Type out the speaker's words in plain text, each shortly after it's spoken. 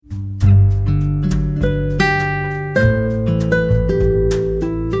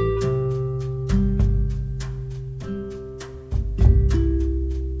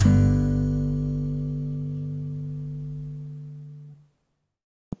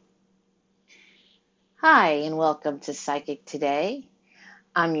Hi, and welcome to Psychic Today.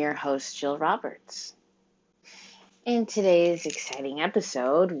 I'm your host, Jill Roberts. In today's exciting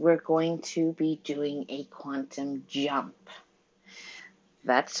episode, we're going to be doing a quantum jump.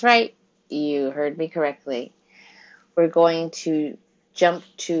 That's right, you heard me correctly. We're going to jump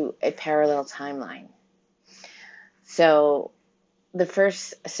to a parallel timeline. So, the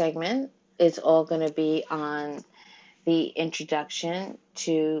first segment is all going to be on the introduction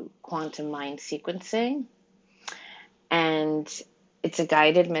to quantum mind sequencing, and it's a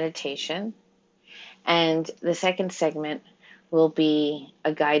guided meditation. And the second segment will be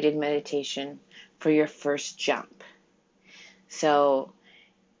a guided meditation for your first jump. So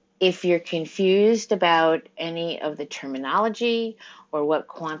if you're confused about any of the terminology or what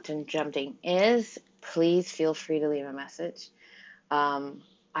quantum jumping is, please feel free to leave a message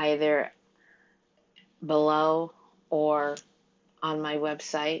either below or on my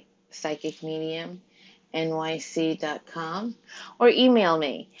website, psychicmediumnyc.com, or email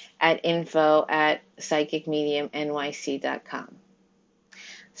me at info@psychicmediumnyc.com.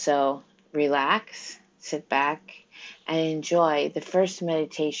 So relax, sit back, and enjoy the first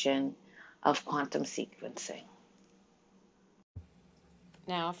meditation of quantum sequencing.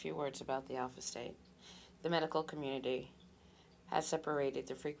 Now, a few words about the alpha state. The medical community has separated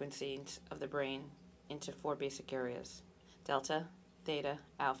the frequencies of the brain into four basic areas: delta, theta,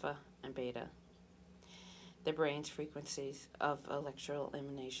 alpha, and beta. The brain's frequencies of electrical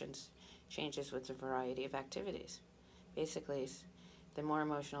emanations changes with a variety of activities. Basically, the more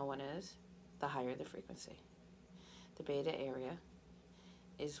emotional one is, the higher the frequency. The beta area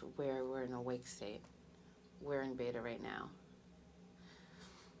is where we're in a awake state. We're in beta right now.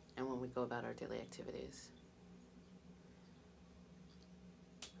 And when we go about our daily activities.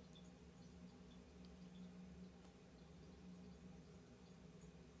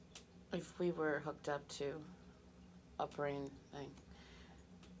 If we were hooked up to a brain thing,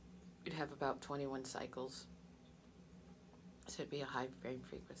 we'd have about 21 cycles. So it'd be a high brain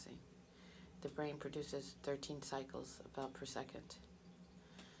frequency. The brain produces 13 cycles about per second.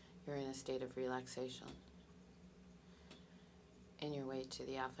 You're in a state of relaxation. In your way to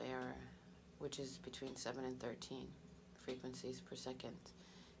the alpha era, which is between 7 and 13 frequencies per second.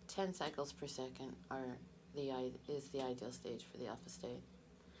 10 cycles per second is the ideal stage for the alpha state.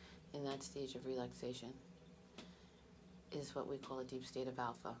 In that stage of relaxation is what we call a deep state of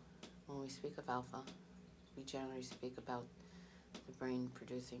alpha. When we speak of alpha, we generally speak about the brain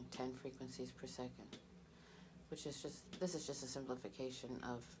producing 10 frequencies per second, this is just a simplification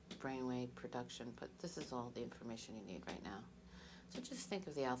of brainwave production, but this is all the information you need right now. So just think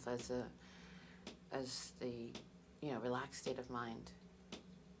of the alpha as the relaxed state of mind.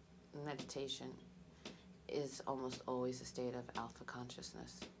 Meditation is almost always a state of alpha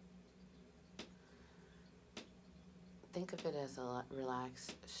consciousness. Think of it as a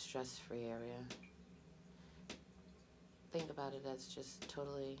relaxed, stress-free area. Think about it as just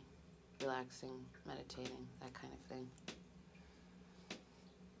totally relaxing, meditating, that kind of thing.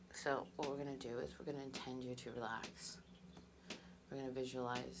 So what we're going to do is we're going to intend you to relax. We're going to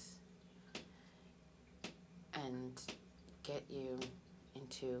visualize and get you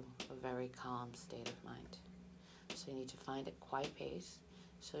into a very calm state of mind. So you need to find a quiet pace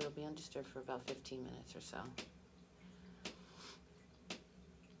so you'll be undisturbed for about 15 minutes or so.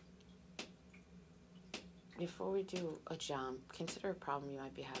 Before we do a jump, consider a problem you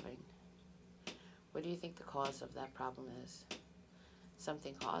might be having. What do you think the cause of that problem is?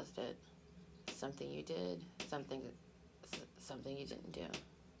 Something caused it. Something you did. Something you didn't do.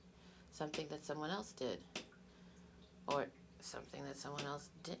 Something that someone else did. Or something that someone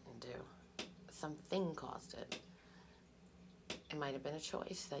else didn't do. Something caused it. It might have been a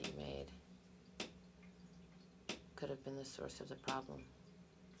choice that you made. Could have been the source of the problem.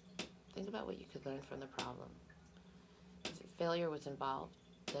 Think about what you could learn from the problem. If failure was involved,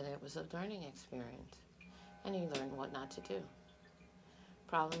 then it was a learning experience, and you learn what not to do.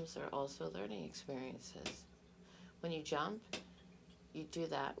 Problems are also learning experiences. When you jump, you do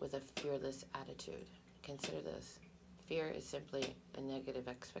that with a fearless attitude. Consider this. Fear is simply a negative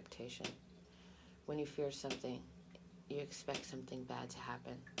expectation. When you fear something, you expect something bad to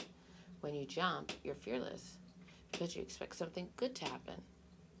happen. When you jump, you're fearless because you expect something good to happen.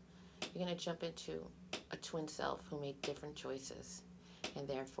 You're going to jump into a twin self who made different choices, and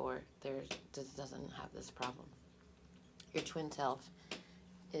therefore doesn't have this problem. Your twin self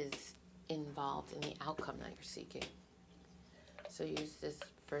is involved in the outcome that you're seeking. So use this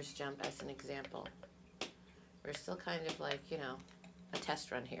first jump as an example. We're still kind of like, a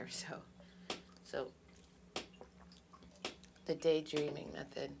test run here. So the daydreaming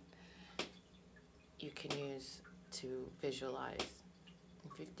method. you can use to visualize.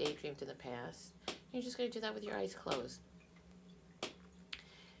 If you've daydreamed in the past, you're just going to do that with your eyes closed.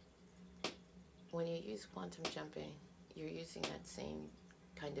 When you use quantum jumping, you're using that same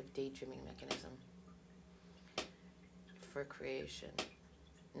kind of daydreaming mechanism for creation,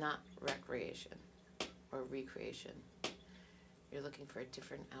 not recreation or recreation. You're looking for a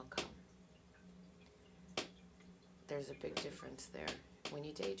different outcome. There's a big difference there. When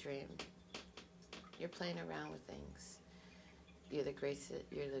you daydream, you're playing around with things. You're the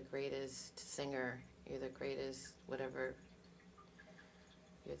greatest singer, you're the greatest whatever,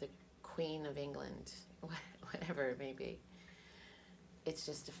 you're the Queen of England, whatever it may be. It's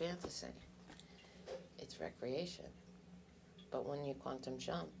just a fantasy. It's recreation. But when you quantum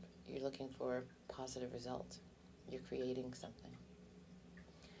jump, you're looking for a positive result. You're creating something.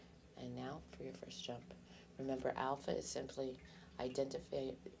 And now for your first jump. Remember, alpha is simply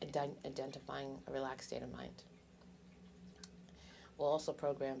identifying a relaxed state of mind. We'll also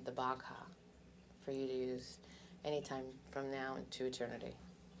program the Bagha for you to use anytime from now into eternity.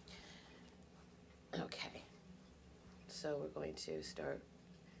 Okay, so we're going to start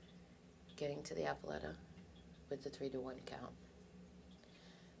getting to the Appaletta with the 3 to 1 count.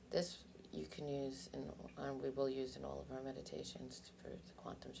 This you can use, we will use in all of our meditations for the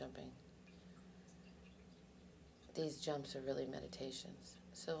quantum jumping. These jumps are really meditations.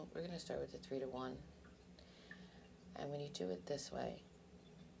 So we're going to start with the 3 to 1. And when you do it this way,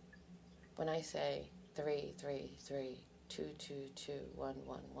 when I say 3, 3, 3, 2, 2, 2, 1,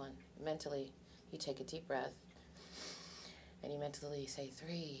 1, 1, mentally you take a deep breath and you mentally say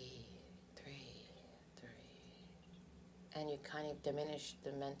 3, 3, 3. And you kind of diminish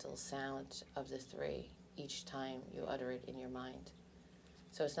the mental sound of the 3 each time you utter it in your mind.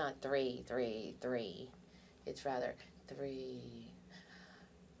 So it's not 3, 3, 3. It's rather 3,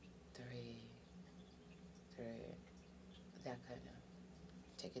 3, 3. That kind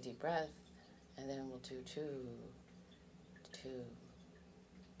of. Take a deep breath, and then we'll do 2, 2,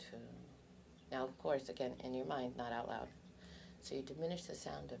 2. Now, of course, again, in your mind, not out loud. So you diminish the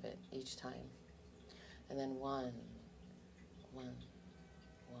sound of it each time. And then 1, 1,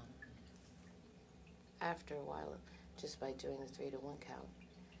 1. After a while, just by doing the 3 to 1 count,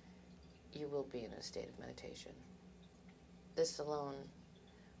 you will be in a state of meditation. This alone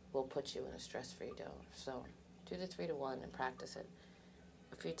will put you in a stress-free zone. Do the 3 to 1 and practice it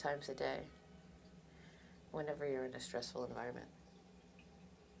a few times a day whenever you're in a stressful environment.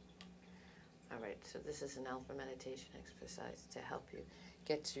 All right, so this is an alpha meditation exercise to help you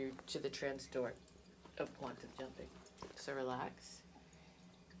get to the trance door of quantum jumping. So relax,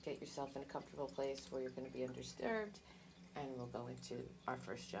 get yourself in a comfortable place where you're going to be undisturbed, and we'll go into our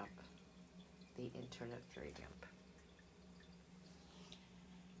first jump, the introductory jump.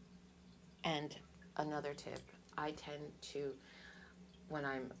 And another tip, I tend to, when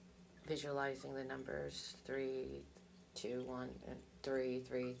I'm visualizing the numbers 3, 2, 1, and 3,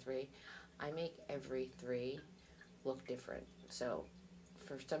 3, 3, I make every 3 look different. So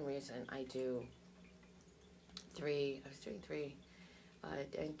for some reason I do 3, I was doing 3,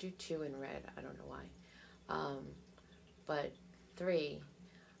 and do 2 in red, I don't know why. But 3,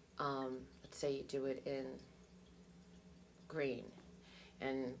 let's say you do it in green,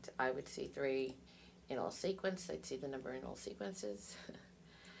 and I would see 3 in all sequence. I'd see the number in all sequences.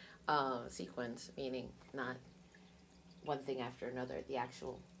 Sequence meaning not one thing after another, the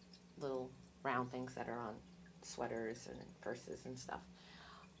actual little round things that are on sweaters and purses and stuff.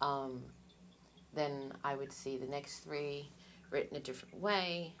 Then I would see the next 3 written a different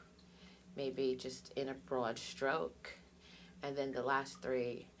way, maybe just in a broad stroke, and then the last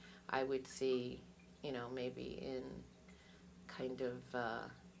 3 I would see, maybe in kind of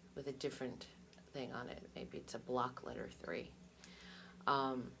with a different thing on it. Maybe it's a block letter 3.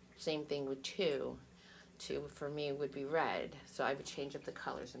 Same thing with 2. 2 for me would be red, so I would change up the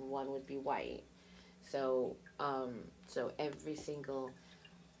colors, and 1 would be white. So every single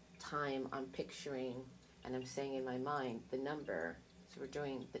time I'm picturing and I'm saying in my mind the number, so we're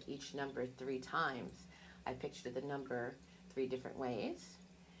doing each number 3 times, I picture the number 3 different ways,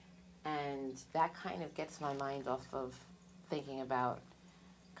 and that kind of gets my mind off of thinking about,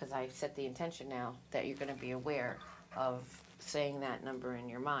 because I set the intention now that you're going to be aware of saying that number in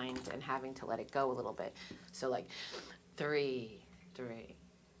your mind and having to let it go a little bit. So like 3, 3,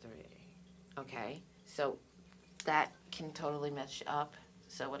 3. Okay, so that can totally mess you up.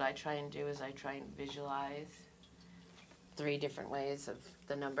 So what I try and do is I try and visualize 3 different ways of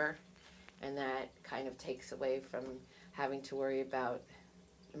the number, and that kind of takes away from having to worry about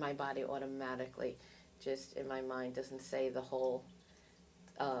my body automatically, just in my mind, doesn't say the whole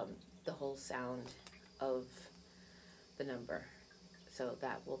sound of the number. So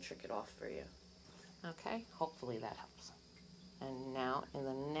that will trick it off for you. Okay, hopefully that helps. And now in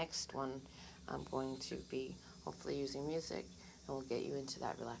the next one, I'm going to be hopefully using music, and we'll get you into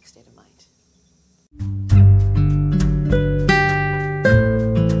that relaxed state of mind.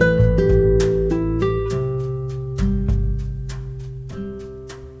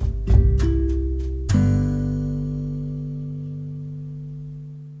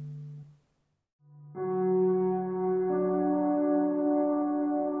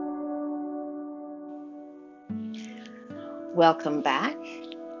 Welcome back.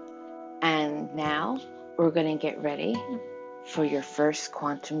 And now we're going to get ready for your first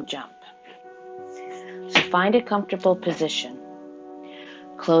quantum jump. So find a comfortable position.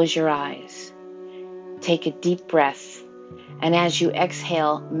 Close your eyes. Take a deep breath. And as you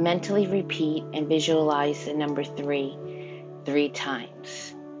exhale, mentally repeat and visualize the number 3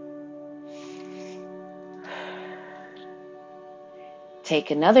 times. Take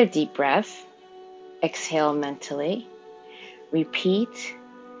another deep breath. Exhale mentally. Repeat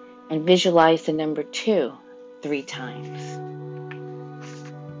and visualize the number 2 3 times.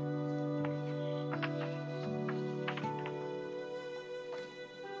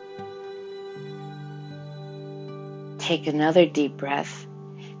 Take another deep breath,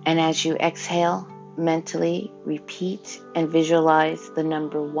 and as you exhale, mentally repeat and visualize the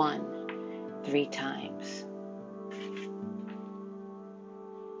number 1 3 times.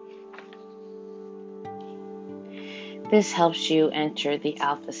 This helps you enter the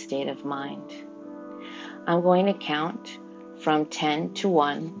alpha state of mind. I'm going to count from 10 to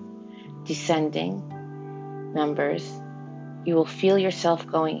 1, descending numbers. You will feel yourself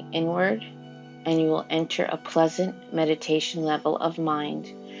going inward, and you will enter a pleasant meditation level of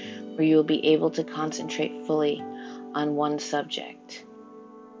mind where you will be able to concentrate fully on one subject.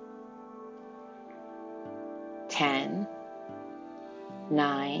 10,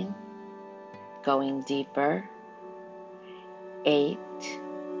 9, going deeper. 8,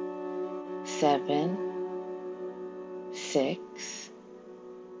 7, 6,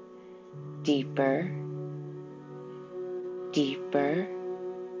 deeper, deeper.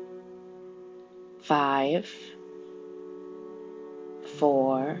 5,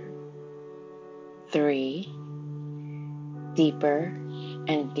 4, 3, deeper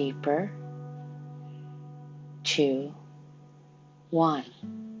and deeper. 2, 1.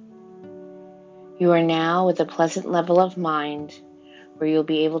 You are now with a pleasant level of mind where you'll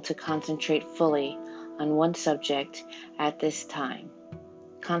be able to concentrate fully on one subject at this time.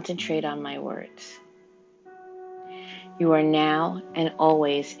 Concentrate on my words. You are now and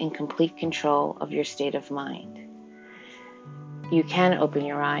always in complete control of your state of mind. You can open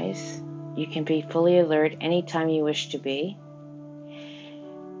your eyes. You can be fully alert anytime you wish to be.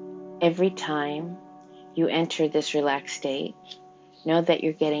 Every time you enter this relaxed state, know that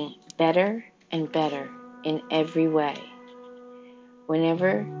you're getting better and better in every way.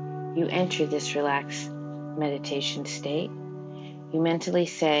 Whenever you enter this relaxed meditation state, you mentally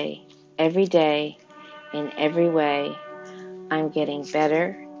say, every day, in every way, I'm getting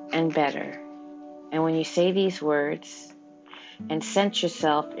better and better. And when you say these words and sense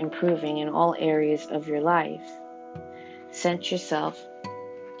yourself improving in all areas of your life, sense yourself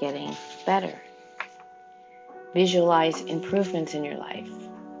getting better. Visualize improvements in your life.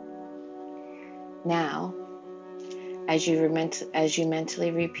 Now, as you mentally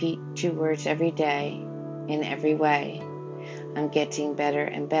repeat 2 words every day, in every way, I'm getting better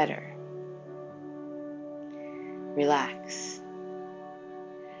and better. Relax.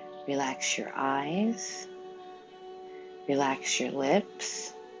 Relax your eyes. Relax your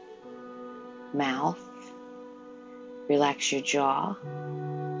lips, mouth. Relax your jaw.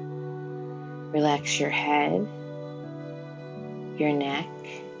 Relax your head, your neck.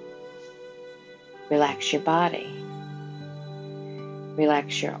 Relax your body.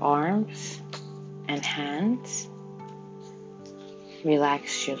 Relax your arms and hands.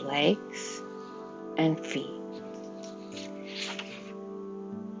 Relax your legs and feet.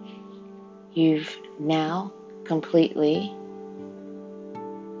 You've now completely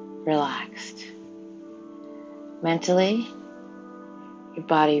relaxed. Mentally, your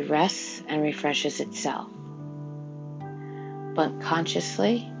body rests and refreshes itself. But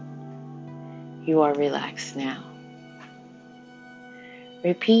consciously, you are relaxed now.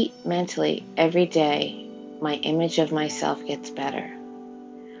 Repeat mentally every day, my image of myself gets better.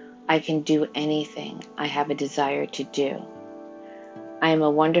 I can do anything I have a desire to do. I am a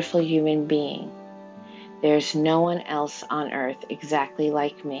wonderful human being. There is no one else on earth exactly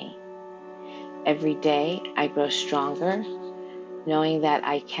like me. Every day I grow stronger, knowing that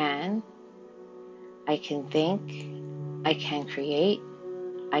I can I can think, I can create,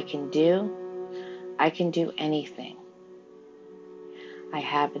 I can do anything I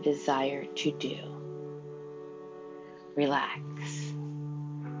have a desire to do. Relax.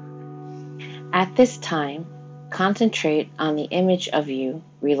 At this time, concentrate on the image of you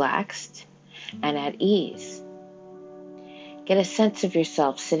relaxed and at ease. Get a sense of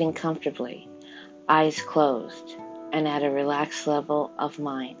yourself sitting comfortably, eyes closed, and at a relaxed level of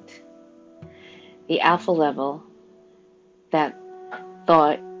mind. The alpha level that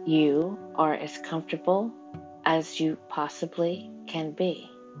thought you are as comfortable as you possibly can be.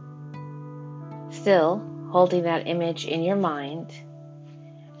 Still, holding that image in your mind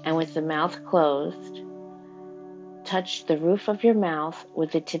and with the mouth closed, touch the roof of your mouth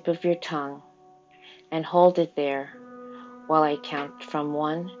with the tip of your tongue and hold it there while I count from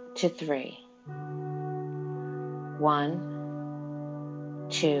 1 to 3. 1,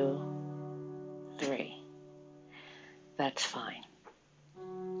 2, 3. That's fine.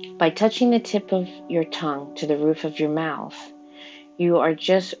 By touching the tip of your tongue to the roof of your mouth, you are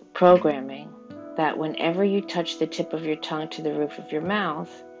just programming that whenever you touch the tip of your tongue to the roof of your mouth,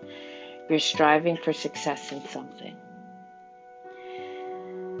 you're striving for success in something.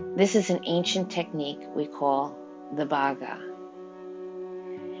 This is an ancient technique we call the Bhaga,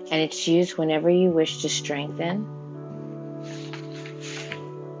 and it's used whenever you wish to strengthen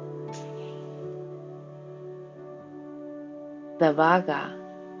the Bhaga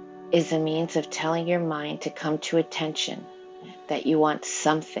is a means of telling your mind to come to attention that you want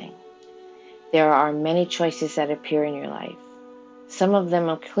something. There are many choices that appear in your life. Some of them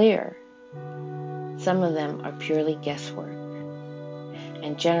are clear. Some of them are purely guesswork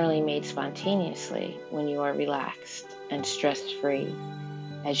and generally made spontaneously when you are relaxed and stress-free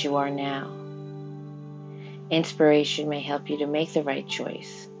as you are now. Inspiration may help you to make the right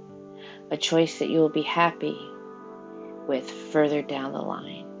choice, a choice that you will be happy with further down the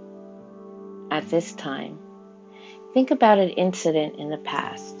line. At this time, think about an incident in the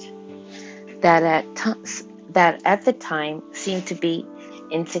past that at the time seemed to be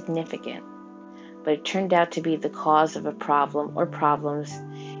insignificant, but it turned out to be the cause of a problem or problems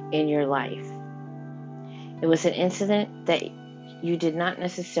in your life. It was an incident that you did not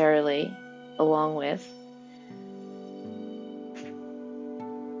necessarily, along with,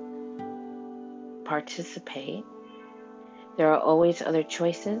 participate. There are always other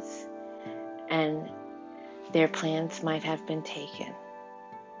choices, and their plans might have been taken.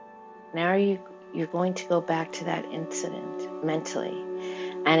 Now you're going to go back to that incident mentally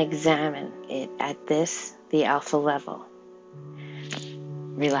and examine it at the alpha level.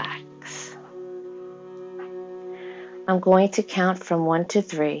 Relax. I'm going to count from 1 to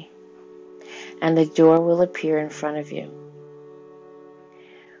 3, and the door will appear in front of you.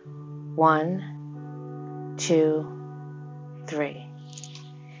 1, 2, 3.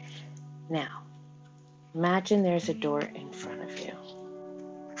 Now, imagine there's a door in front of you.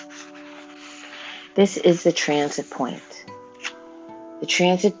 This is the transit point, the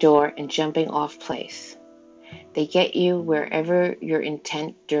transit door and jumping off place. They get you wherever your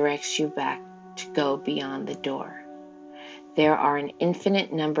intent directs you back to go beyond the door. There are an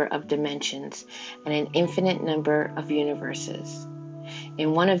infinite number of dimensions and an infinite number of universes.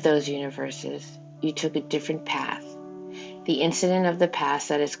 In one of those universes, you took a different path. The incident of the past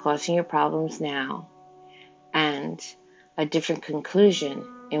that is causing your problems now, and a different conclusion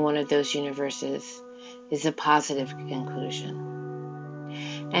in one of those universes is a positive conclusion.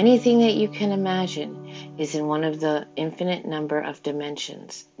 Anything that you can imagine is in one of the infinite number of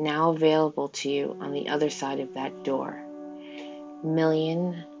dimensions now available to you on the other side of that door.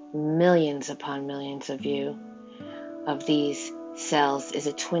 Millions upon millions of you, of these cells, is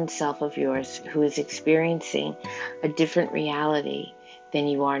a twin self of yours who is experiencing a different reality than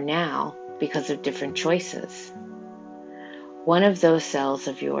you are now because of different choices. One of those cells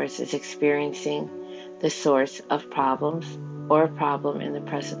of yours is experiencing the source of problems or a problem in the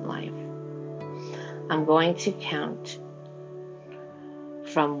present life. I'm going to count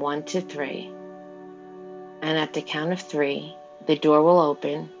from 1 to 3, and at the count of 3, the door will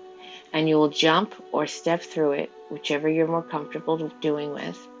open and you will jump or step through it, whichever you're more comfortable doing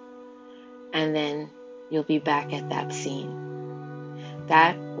with, and then you'll be back at that scene.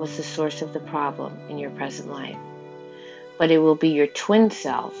 That was the source of the problem in your present life, but it will be your twin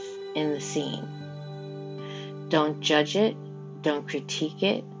self in the scene. Don't judge it, don't critique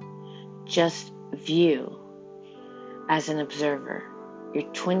it, just view as an observer. Your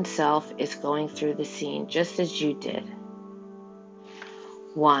twin self is going through the scene just as you did.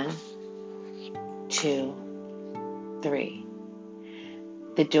 1, 2, 3.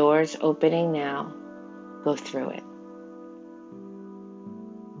 The door is opening now go through it.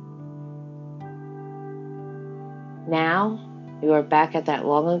 Now, you are back at that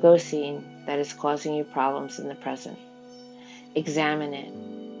long ago scene that is causing you problems in the present. Examine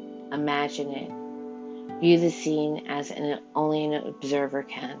it, imagine it, view the scene as only an observer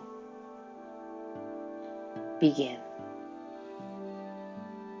can. Begin.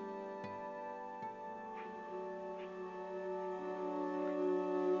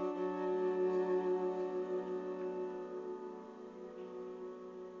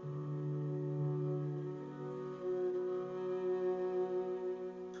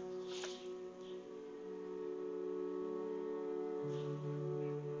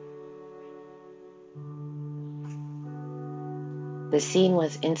 The scene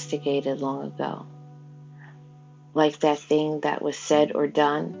was instigated long ago, like that thing that was said or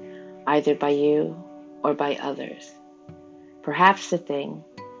done either by you or by others. Perhaps the thing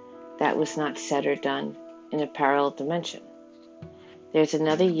that was not said or done in a parallel dimension. There's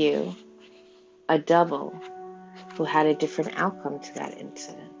another you, a double, who had a different outcome to that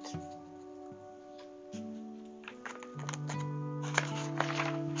incident.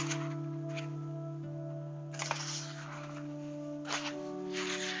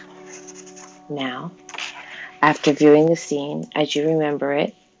 Now, after viewing the scene as you remember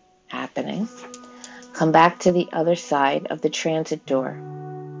it happening, come back to the other side of the transit door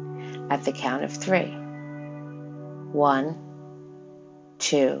at the count of 3. 1,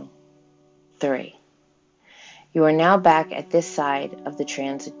 2, 3. You are now back at this side of the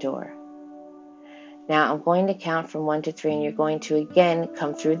transit door. Now I'm going to count from 1 to 3, and you're going to again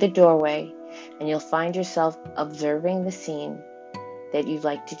come through the doorway, and you'll find yourself observing the scene that you'd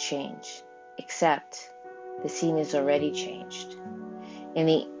like to change, except the scene is already changed. In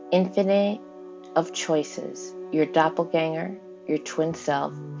the infinite of choices, your doppelganger, your twin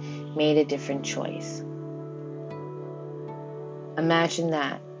self, made a different choice. Imagine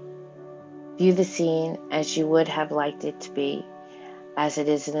that. View the scene as you would have liked it to be, as it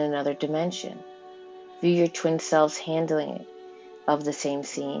is in another dimension. View your twin selves handling it of the same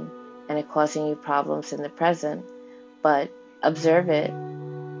scene and it causing you problems in the present, but observe it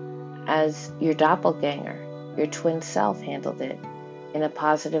as your doppelganger, your twin self, handled it in a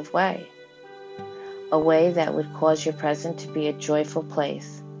positive way, a way that would cause your present to be a joyful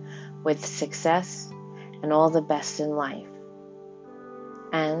place with success and all the best in life.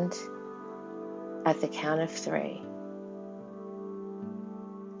 And at the count of 3,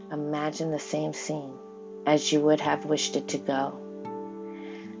 imagine the same scene as you would have wished it to go,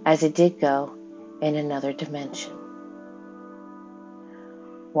 as it did go in another dimension.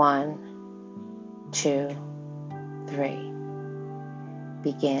 1, 2, 3.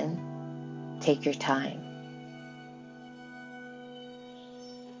 Begin. Take your time.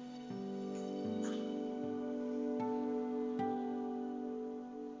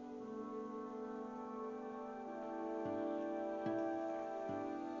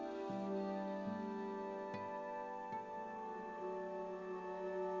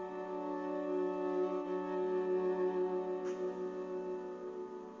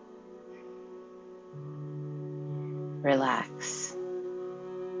 Relax.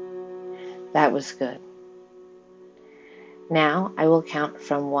 That was good. Now I will count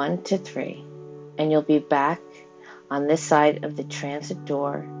from 1 to 3, and you'll be back on this side of the transit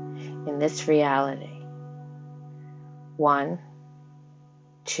door in this reality. 1,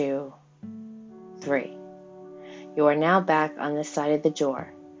 2, 3. You are now back on this side of the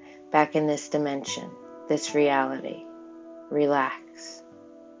door, back in this dimension, this reality. Relax.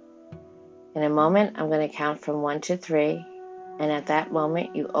 In a moment, I'm going to count from 1 to 3, and at that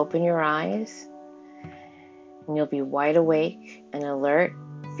moment, you open your eyes, and you'll be wide awake and alert,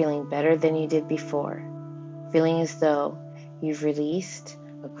 feeling better than you did before, feeling as though you've released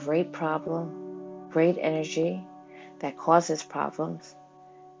a great problem, great energy that causes problems,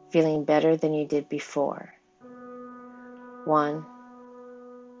 feeling better than you did before. 1,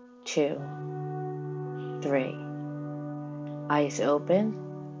 2, 3. Eyes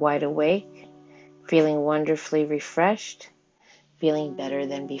open, wide awake, feeling wonderfully refreshed, feeling better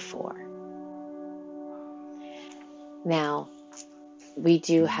than before. Now, we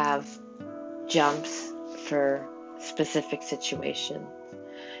do have jumps for specific situations,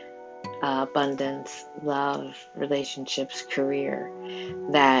 abundance, love, relationships, career,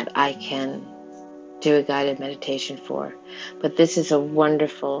 that I can do a guided meditation for. But this is a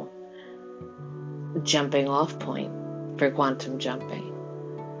wonderful jumping off point for quantum jumping.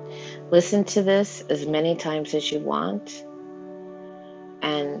 Listen to this as many times as you want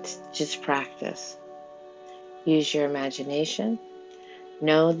and just practice. Use your imagination.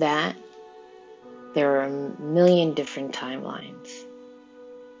 Know that There are a million different timelines,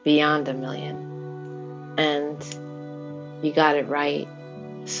 beyond a million, and you got it right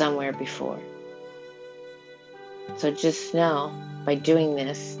somewhere before. So just know, by doing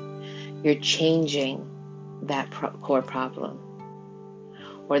this, you're changing that core problem,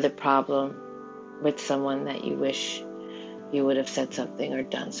 or the problem with someone that you wish you would have said something or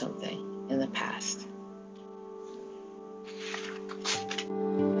done something in the past.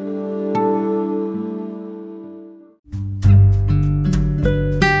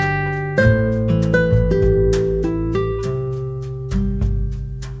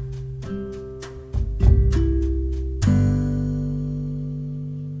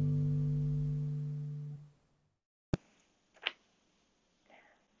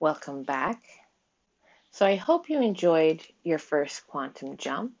 Welcome back. So I hope you enjoyed your first quantum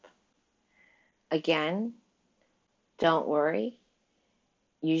jump. Again, don't worry.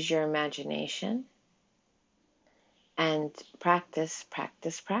 Use your imagination and practice,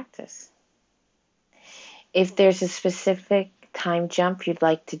 practice, practice. If there's a specific time jump you'd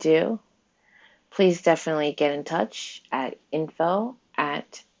like to do, please definitely get in touch at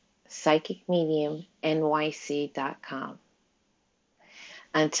info@psychicmediumnyc.com.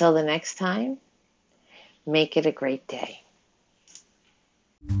 Until the next time, make it a great day.